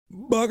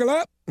Buckle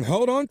up.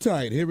 Hold on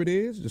tight. Here it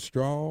is, the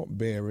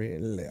strawberry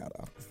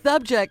letter.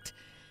 Subject: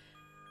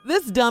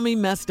 this dummy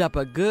messed up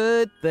a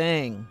good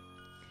thing.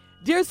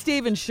 Dear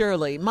Steve and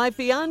Shirley, my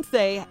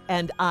fiance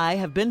and I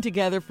have been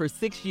together for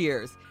 6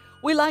 years.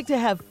 We like to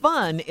have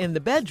fun in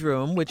the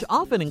bedroom, which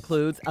often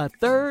includes a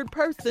third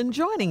person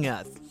joining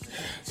us.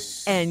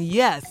 And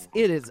yes,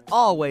 it is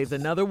always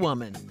another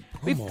woman.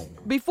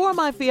 Before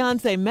my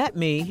fiance met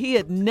me, he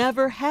had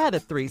never had a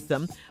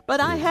threesome, but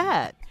I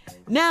had.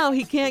 Now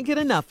he can't get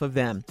enough of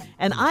them,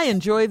 and I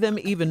enjoy them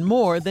even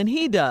more than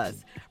he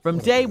does. From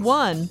day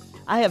one,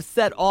 I have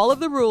set all of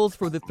the rules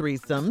for the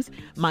threesomes.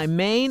 My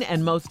main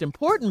and most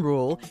important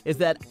rule is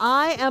that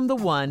I am the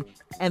one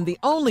and the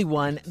only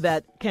one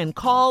that can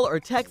call or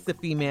text the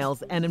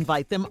females and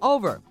invite them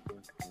over.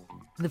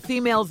 The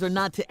females are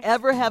not to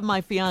ever have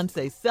my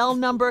fiance's cell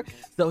number,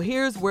 so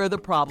here's where the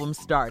problem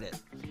started.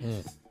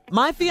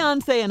 My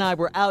fiance and I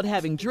were out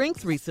having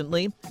drinks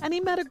recently, and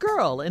he met a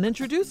girl and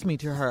introduced me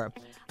to her.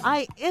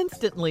 I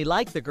instantly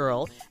liked the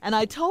girl, and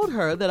I told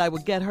her that I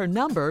would get her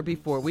number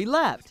before we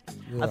left.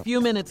 A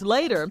few minutes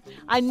later,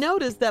 I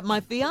noticed that my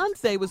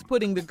fiance was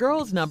putting the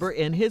girl's number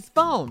in his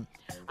phone.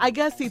 I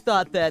guess he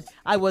thought that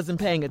I wasn't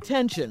paying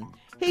attention.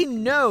 He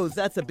knows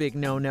that's a big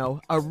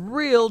no-no, a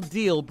real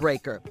deal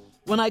breaker.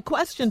 When I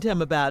questioned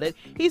him about it,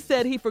 he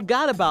said he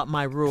forgot about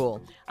my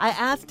rule. I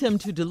asked him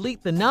to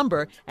delete the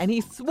number, and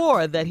he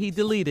swore that he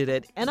deleted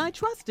it, and I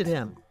trusted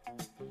him.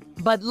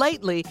 But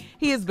lately,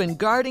 he has been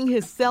guarding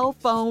his cell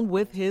phone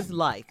with his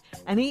life,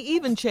 and he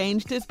even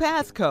changed his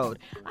passcode.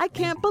 I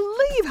can't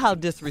believe how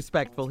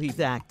disrespectful he's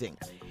acting.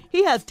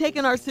 He has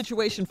taken our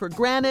situation for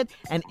granted,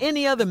 and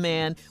any other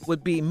man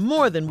would be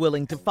more than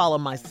willing to follow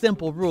my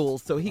simple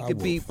rules so he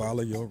could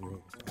follow your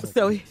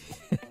rules.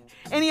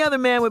 Any other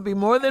man would be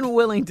more than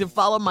willing to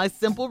follow my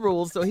simple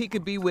rules so he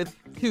could be with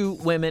 2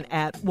 women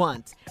at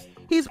once.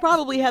 He's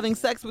probably having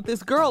sex with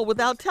this girl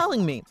without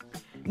telling me.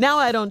 Now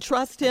I don't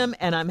trust him,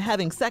 and I'm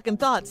having second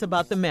thoughts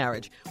about the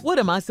marriage. What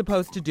am I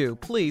supposed to do?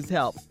 Please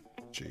help.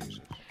 Jesus.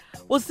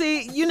 Well,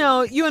 see,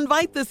 you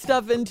invite this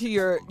stuff into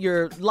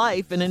your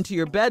life and into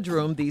your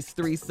bedroom, these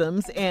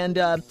threesomes,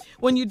 and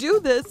when you do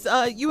this,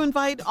 you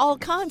invite all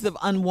kinds of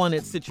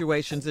unwanted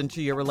situations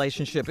into your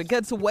relationship. It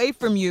gets away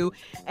from you,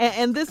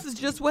 and this is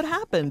just what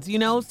happens,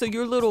 so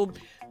your little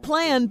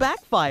plan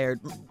backfired,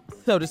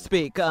 so to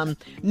speak.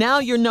 Now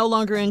you're no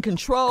longer in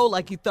control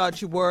like you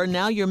thought you were.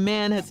 Now your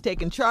man has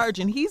taken charge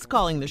and he's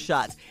calling the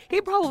shots.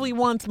 He probably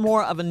wants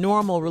more of a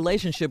normal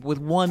relationship with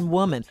one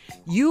woman.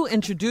 You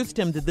introduced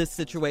him to this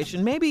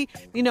situation. Maybe,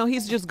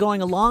 he's just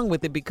going along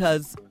with it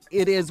because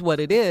it is what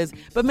it is.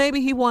 But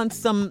maybe he wants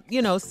some,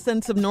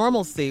 sense of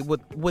normalcy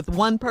with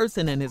one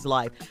person in his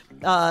life.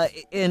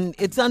 And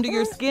it's under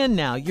your skin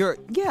now.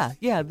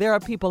 There are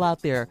people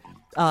out there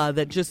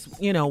that just,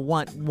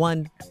 want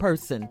one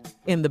person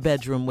in the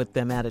bedroom with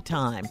them at a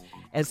time,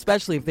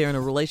 especially if they're in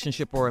a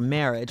relationship or a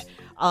marriage.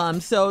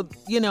 So,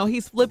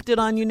 he's flipped it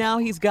on you now.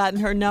 He's gotten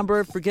her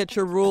number. Forget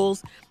your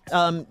rules,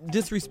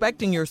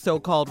 disrespecting your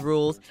so-called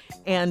rules.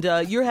 And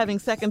you're having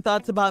second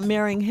thoughts about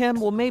marrying him.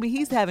 Well, maybe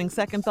he's having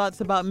second thoughts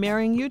about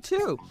marrying you,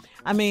 too.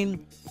 I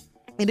mean,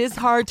 it is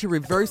hard to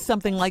reverse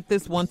something like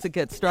this once it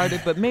gets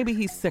started, but maybe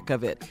he's sick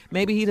of it.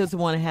 Maybe he doesn't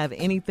want to have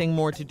anything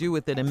more to do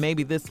with it. And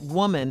maybe this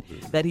woman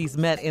that he's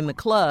met in the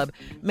club,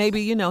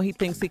 maybe, he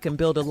thinks he can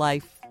build a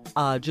life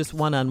just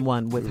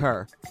one-on-one with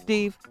her.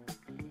 Steve?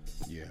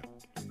 Yeah.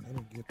 I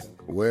don't get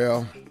that.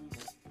 Well,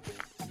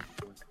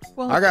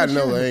 I got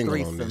another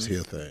angle on this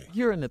here thing.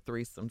 You're in the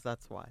threesomes,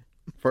 that's why.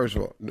 First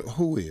of all,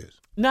 who is?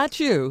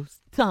 Not you,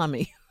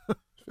 Tommy.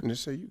 And they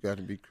say you got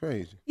to be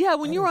crazy. Yeah,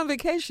 when you were on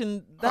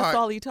vacation, that's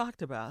all he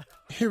talked about.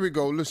 Here we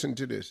go. Listen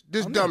to this.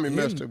 This dummy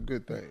messed up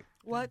good thing.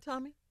 What,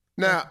 Tommy?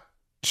 Now,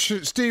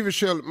 Steve and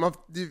Shirley,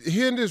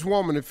 he and this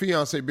woman and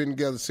fiance been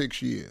together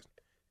 6 years.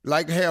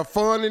 Like to have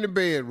fun in the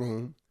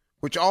bedroom,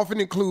 which often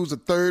includes a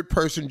third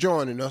person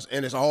joining us,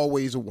 and it's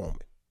always a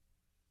woman.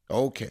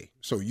 Okay,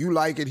 so you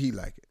like it, he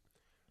like it.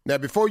 Now,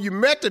 before you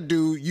met the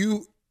dude,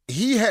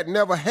 he had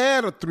never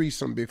had a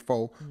threesome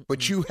before,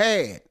 but you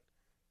had.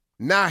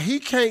 Now, he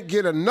can't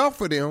get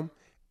enough of them,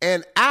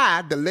 and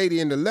I, the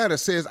lady in the letter,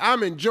 says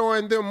I'm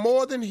enjoying them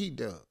more than he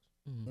does.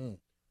 Mm-hmm.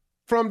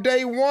 From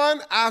day one,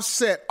 I've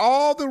set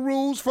all the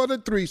rules for the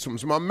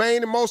threesomes. My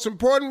main and most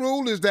important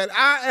rule is that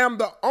I am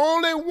the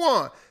only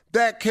one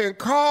that can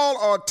call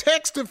or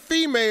text the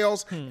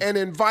females and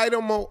invite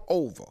them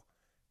over.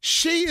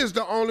 She is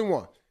the only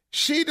one.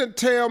 She didn't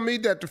tell me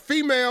that the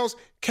females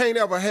can't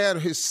ever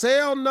have his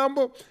cell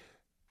number,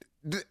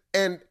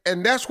 and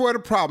that's where the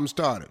problem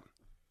started.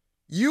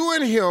 You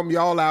and him,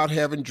 y'all out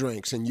having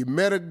drinks, and you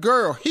met a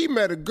girl. He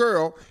met a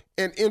girl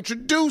and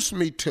introduced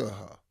me to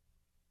her.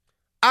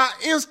 I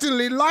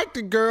instantly liked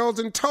the girls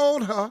and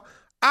told her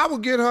I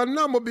would get her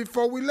number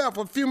before we left.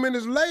 A few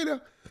minutes later,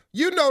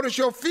 you noticed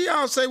your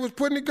fiance was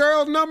putting the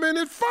girl's number in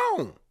his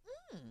phone.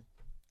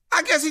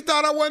 I guess he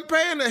thought I wasn't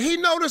paying her. He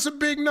noticed a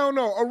big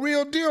no-no, a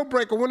real deal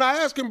breaker. When I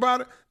asked him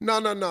about it, no.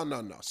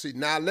 See,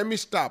 now let me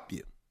stop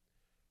you.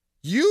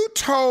 You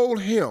told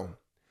him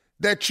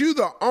that you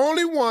the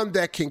only one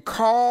that can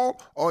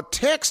call or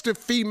text the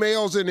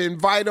females and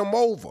invite them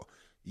over.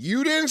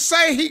 You didn't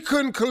say he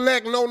couldn't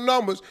collect no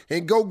numbers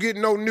and go get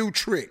no new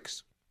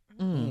tricks.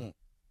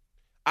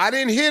 I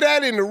didn't hear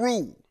that in the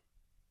rule.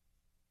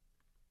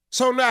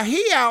 So now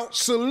he out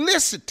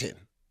soliciting.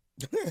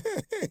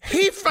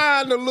 He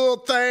find a little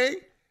thing.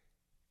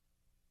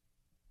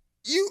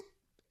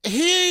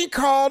 He ain't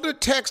called or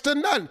text or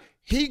nothing.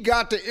 He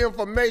got the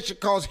information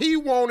because he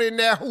want in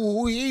there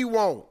who he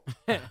want.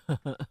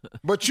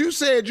 But you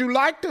said you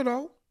liked her,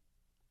 though.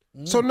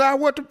 So now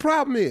what the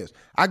problem is?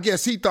 I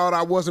guess he thought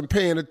I wasn't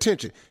paying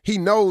attention. He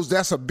knows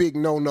that's a big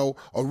no-no,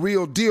 a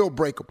real deal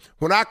breaker.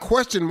 When I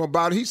questioned him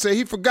about it, he said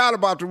he forgot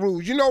about the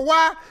rules. You know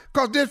why?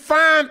 Because this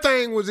fine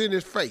thing was in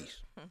his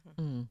face.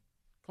 Come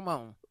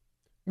on.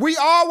 We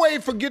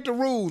always forget the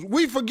rules.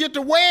 We forget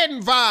the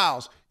wedding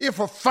vows if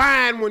a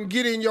fine one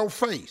get in your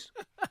face.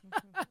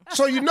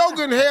 So you know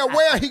good and hell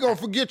well he gonna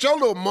forget your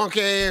little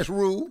monkey-ass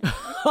rule.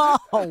 Oh,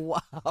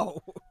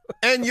 wow.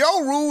 And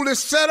your rule is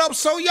set up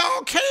so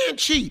y'all can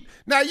cheat.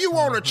 Now you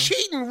want a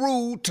cheating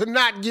rule to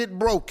not get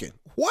broken.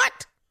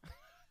 What?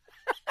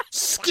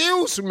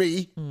 Excuse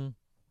me.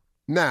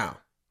 Now,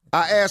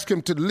 I asked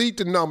him to delete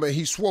the number and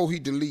he swore he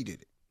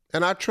deleted it.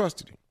 And I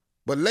trusted him.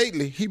 But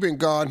lately, he been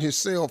guarding his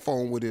cell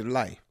phone with his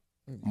life.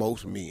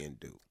 Most men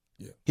do.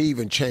 Yeah. He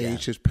even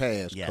changed his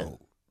passcode.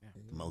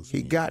 Yeah.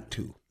 He got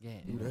to. Yeah.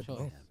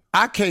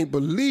 I can't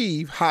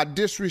believe how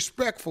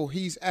disrespectful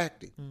he's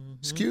acting.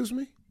 Excuse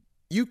me?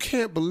 You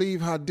can't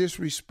believe how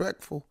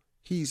disrespectful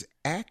he's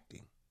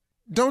acting.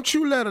 Don't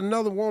you let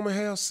another woman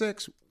have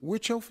sex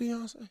with your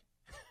fiance?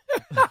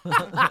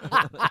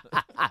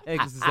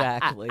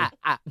 Exactly.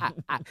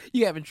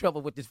 You having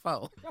trouble with this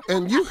phone.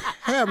 And you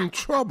having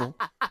trouble.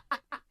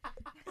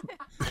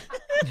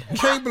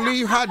 Can't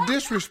believe how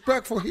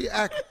disrespectful he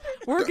acted.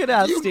 Work it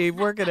out, Steve.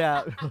 Work it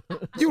out.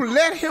 You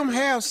let him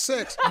have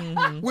sex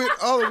with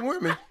other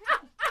women.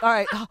 All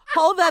right.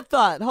 Hold that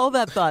thought. Hold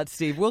that thought,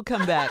 Steve. We'll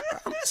come back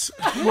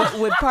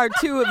with part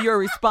 2 of your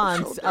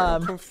response.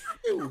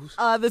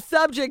 The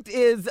subject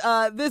is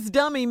this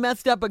dummy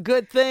messed up a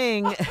good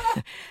thing.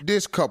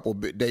 This couple,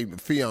 they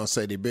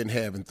fiance, they've been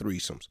having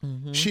threesomes.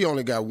 She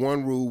only got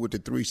one rule with the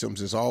threesomes.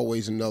 There's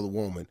always another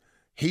woman.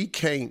 She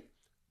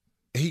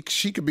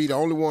could be the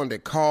only one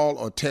that call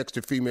or text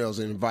the females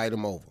and invite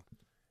them over.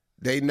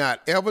 They not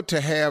ever to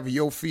have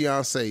your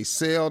fiance's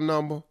cell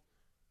number,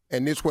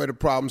 and this where the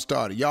problem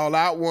started. Y'all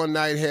out one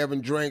night having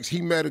drinks.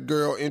 He met a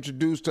girl,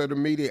 introduced her to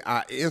me.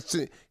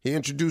 He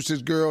introduced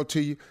his girl to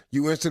you.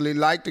 You instantly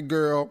liked the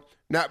girl.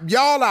 Now,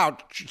 y'all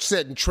out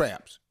setting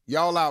traps.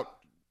 Y'all out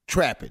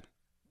trapping.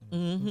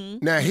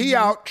 Now, he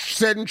out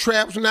setting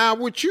traps now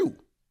with you.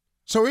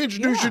 So he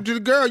introduced you to the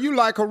girl. You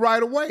like her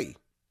right away.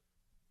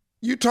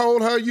 You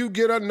told her you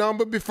get her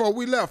number before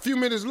we left. A few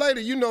minutes later,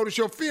 you noticed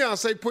your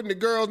fiance putting the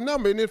girl's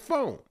number in his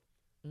phone.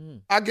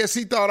 I guess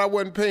he thought I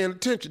wasn't paying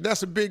attention.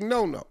 That's a big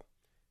no-no.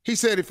 He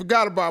said he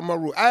forgot about my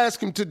rule. I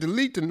asked him to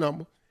delete the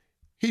number.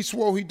 He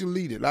swore he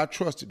deleted it. I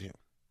trusted him.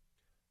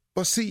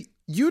 But see,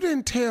 you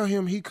didn't tell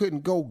him he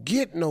couldn't go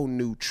get no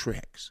new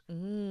tricks.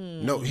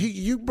 No,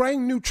 you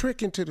bring new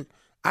trick into the...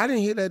 I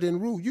didn't hear that in the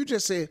rule. You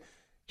just said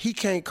he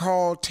can't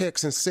call,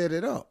 text, and set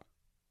it up.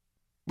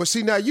 But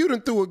see, now you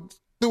done threw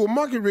a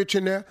monkey wrench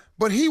in there,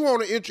 but he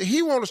want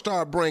to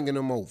start bringing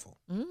them over.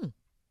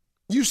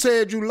 You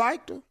said you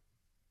liked her.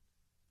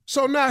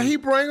 So now he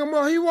bring them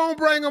over. He won't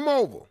bring them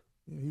over.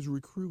 Yeah, he's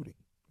recruiting.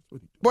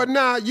 But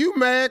now you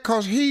mad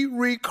because he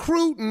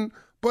recruiting,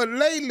 but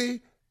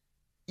lately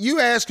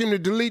you asked him to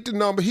delete the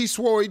number. He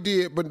swore he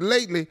did, but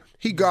lately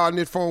he guarding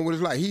his phone with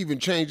his life. He even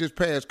changed his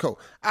passcode.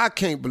 I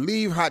can't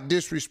believe how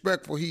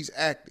disrespectful he's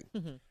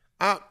acting.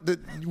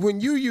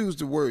 When you use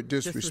the word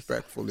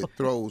disrespectful, it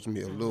throws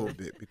me a little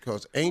bit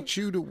because ain't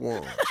you the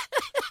one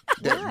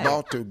that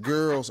brought the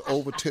girls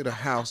over to the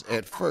house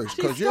at first?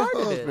 Because your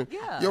husband,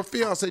 your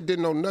fiance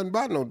didn't know nothing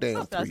about no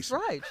damn threesome.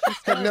 That's right.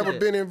 Had never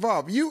been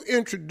involved. You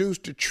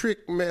introduced the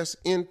trick mess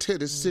into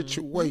the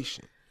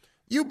situation.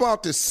 You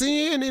brought the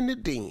sin in the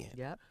den.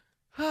 Yep.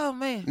 Oh,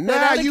 man.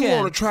 Now you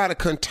want to try to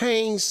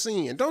contain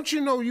sin. Don't you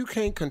know you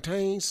can't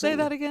contain sin? Say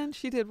that again.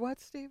 She did what,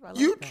 Steve? I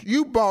like that.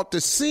 You brought the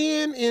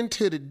sin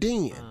into the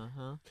den.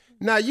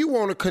 Now you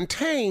want to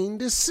contain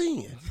the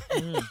sin.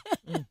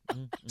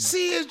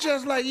 See, it's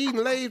just like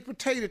eating Lay's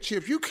potato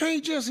chips. You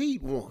can't just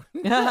eat one.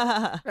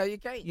 No, you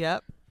can't.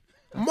 Yep.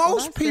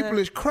 Most people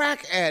is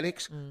crack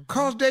addicts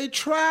because they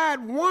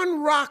tried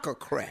one rock of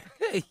crack.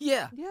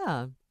 Yeah.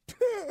 Yeah.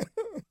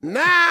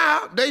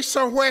 Now they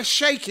somewhere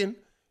shaking.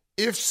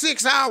 If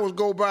 6 hours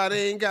go by,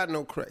 they ain't got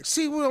no crack.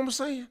 See what I'm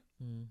saying?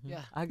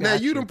 Yeah. I got Now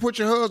you done put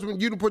your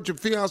husband, you done put your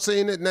fiance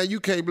in it. Now you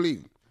can't believe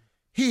it.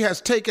 He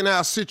has taken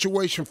our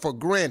situation for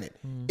granted.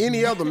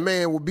 Any other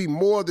man would be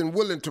more than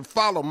willing to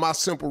follow my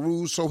simple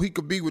rules so he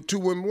could be with 2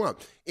 women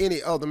once.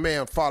 Any other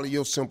man follow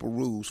your simple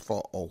rules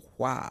for a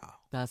while.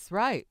 That's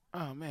right.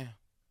 Oh, man.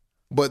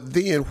 But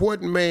then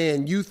what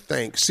man you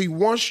think? See,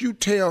 once you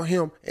tell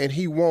him and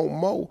he won't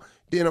more,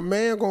 then a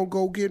man gonna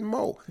go get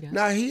more. Yeah.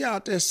 Now he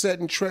out there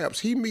setting traps.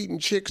 He meeting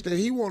chicks that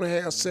he want to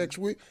have sex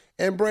with,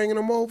 and bringing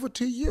them over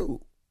to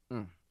you.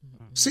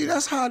 See,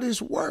 that's how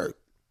this works.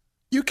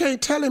 You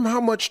can't tell him how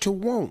much to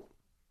want.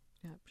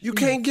 You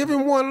can't give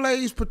him one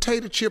Lay's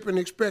potato chip and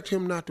expect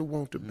him not to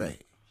want the bag.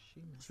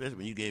 Especially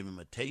when you gave him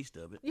a taste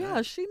of it.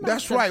 Yeah, she must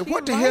That's have- right. she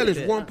What the hell is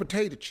invited one it.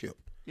 potato chip?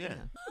 Yeah.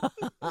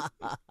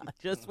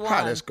 Just one.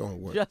 How that's going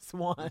to work? Just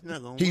one. It's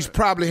not gonna He's work.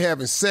 probably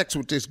having sex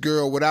with this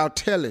girl without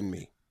telling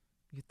me.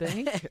 You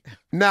think?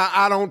 Now,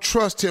 I don't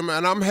trust him,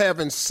 and I'm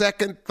having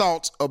second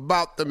thoughts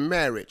about the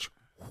marriage.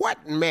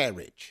 What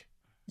marriage?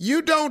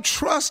 You don't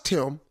trust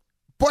him,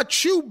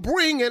 but you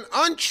bring an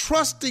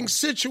untrusting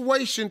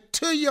situation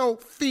to your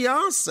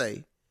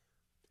fiance.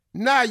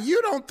 Now,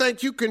 you don't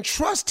think you can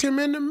trust him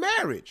in the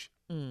marriage.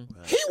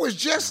 He was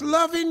just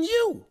loving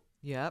you.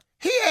 Yep.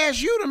 He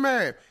asked you to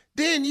marry him.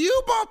 Then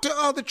you brought the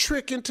other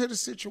trick into the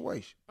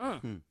situation.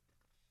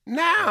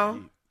 Now,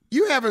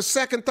 you having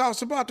second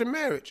thoughts about the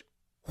marriage.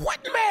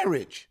 What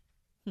marriage?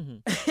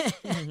 He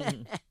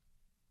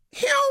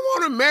don't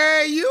want to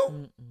marry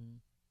you.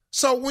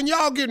 So when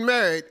y'all get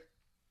married,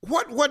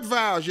 what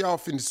vows y'all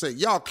finna say?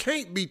 Y'all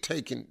can't be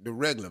taking the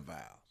regular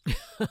vows.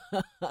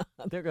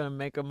 They're going to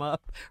make them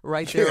up,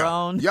 write their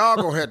own. Y'all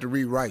gonna have to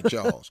rewrite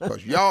y'all's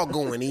because y'all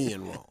going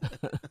in wrong.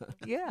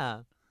 Yeah.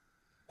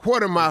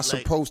 What am I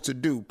supposed to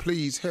do?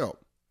 Please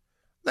help.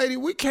 Lady,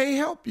 we can't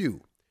help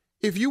you.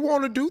 If you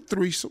want to do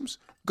threesomes,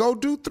 go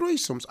do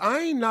threesomes. I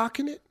ain't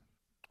knocking it.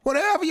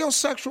 Whatever your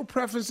sexual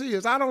preference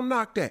is, I don't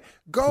knock that.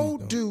 Go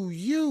do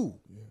you.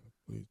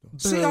 Please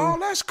don't. See, all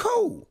that's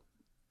cool.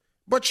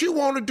 But you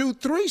want to do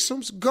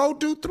threesomes, go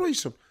do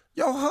threesomes.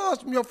 Your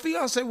husband, your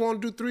fiance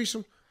want to do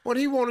threesomes, what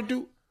he want to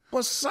do.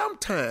 But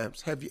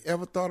sometimes, have you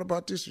ever thought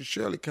about this? And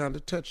Shirley kind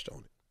of touched on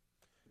it.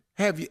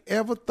 Have you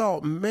ever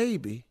thought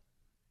maybe,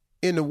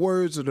 in the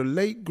words of the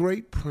late,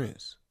 great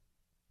Prince,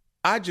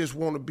 I just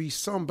want to be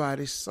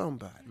somebody's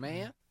somebody.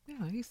 Man.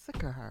 Yeah, he's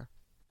sick of her.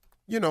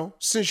 You know,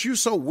 since you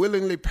so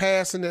willingly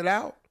passing it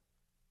out,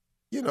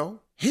 you know,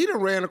 he done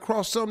ran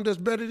across something that's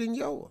better than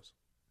yours.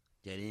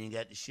 That he ain't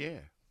got to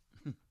share.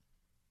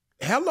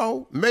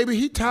 Hello, maybe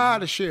he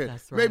tired of sharing.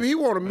 That's right. Maybe he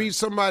want to meet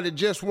somebody that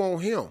just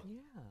want him.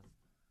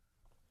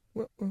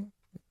 Yeah.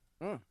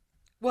 Well,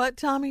 What,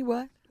 Tommy?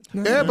 What?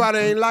 Everybody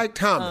ain't like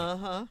Tommy.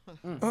 Uh-huh.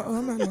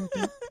 I'm not like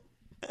that.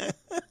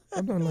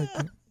 I'm not like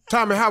that.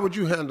 Tommy, how would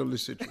you handle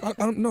this situation?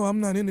 No, I'm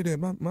not into that.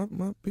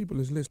 My people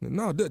is listening.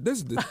 No,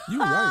 this is you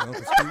right,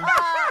 Uncle Steve.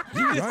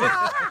 You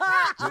right.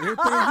 Everything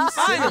you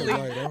said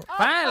right, Uncle.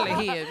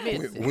 Finally, he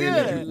admits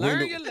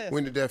it.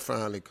 When did that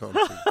finally come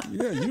to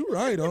you? Yeah, you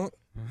right, Uncle.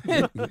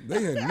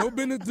 They had no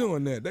business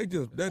doing that. That's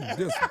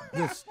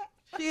just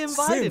She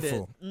invited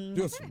sinful. it.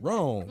 Just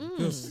wrong.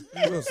 Just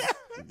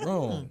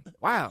wrong.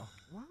 Wow.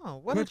 Wow,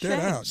 what Cut a shame.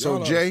 that out. So,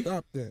 Y'all ought to Jay?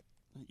 stop that.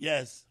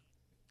 Yes.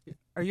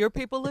 Are your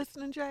people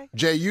listening, Jay?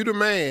 Jay, you the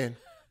man.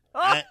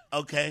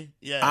 Okay.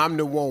 Yeah. I'm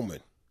the woman.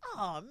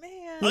 Oh,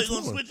 man. Oh, you Which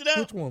gonna one? switch it up?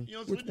 Which one? You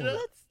gonna Which switch it one?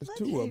 up? It's Let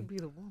two Jay of them. be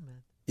the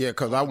woman. Yeah,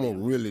 because I won't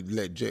really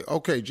let Jay.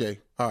 Okay, Jay.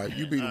 All right,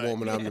 you be the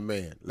woman, I'm the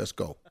man. Let's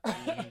go.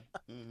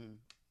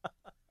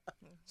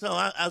 So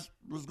I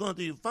was going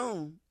through your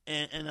phone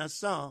and I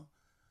saw.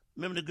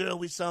 Remember the girl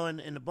we saw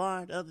in the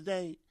bar the other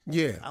day?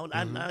 Yeah. I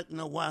don't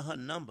know why her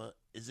number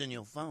is in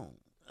your phone.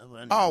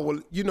 Oh, well,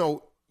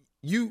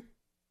 you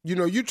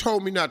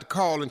told me not to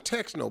call and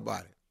text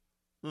nobody.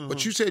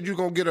 But you said you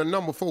going to get a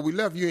number before we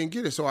left. You ain't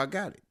get it, so I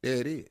got it. There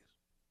it is.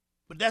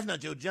 But that's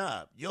not your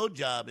job. Your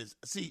job is,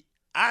 see,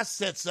 I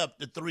sets up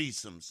the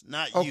threesomes,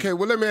 not you. Okay,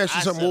 well, let me ask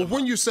you I something. set Well, 'em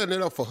when up. you setting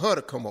it up for her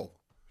to come over?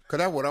 Because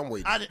that's what I'm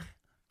waiting for.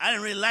 I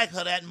didn't really like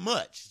her that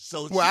much.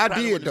 So Well, she I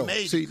probably did, wouldn't have though.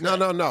 made See, the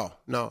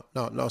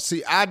cut. no.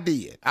 See, I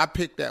did. I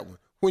picked that one.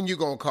 When you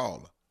going to call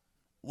her?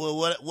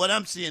 Well, what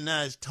I'm seeing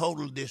now is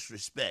total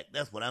disrespect.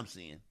 That's what I'm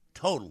seeing.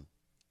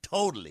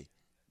 Totally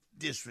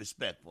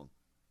disrespectful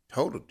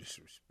Total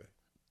disrespect.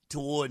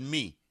 toward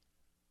me.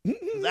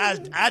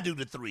 'Cause I do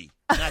the three,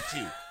 not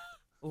you.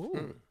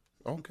 Ooh.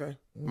 Okay,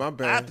 my I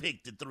bad.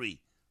 picked the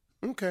three.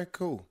 Okay,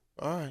 cool.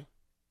 All right.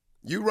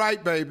 You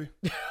right, baby.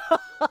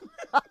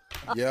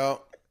 Yeah.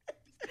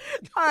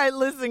 All right,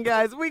 listen,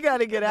 guys, we got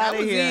to get out of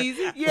was here.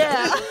 easy.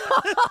 Yeah.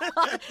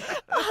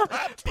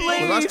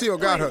 Well, I Please, still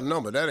got her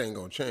number. That ain't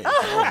going to change. I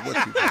don't know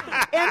what you think.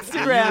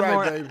 Instagram You're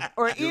right, baby.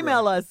 or You're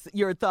email right. us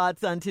your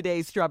thoughts on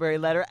today's Strawberry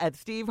Letter at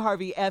Steve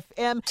Harvey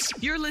FM.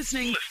 You're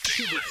listening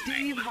to the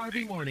Steve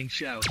Harvey Morning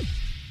Show.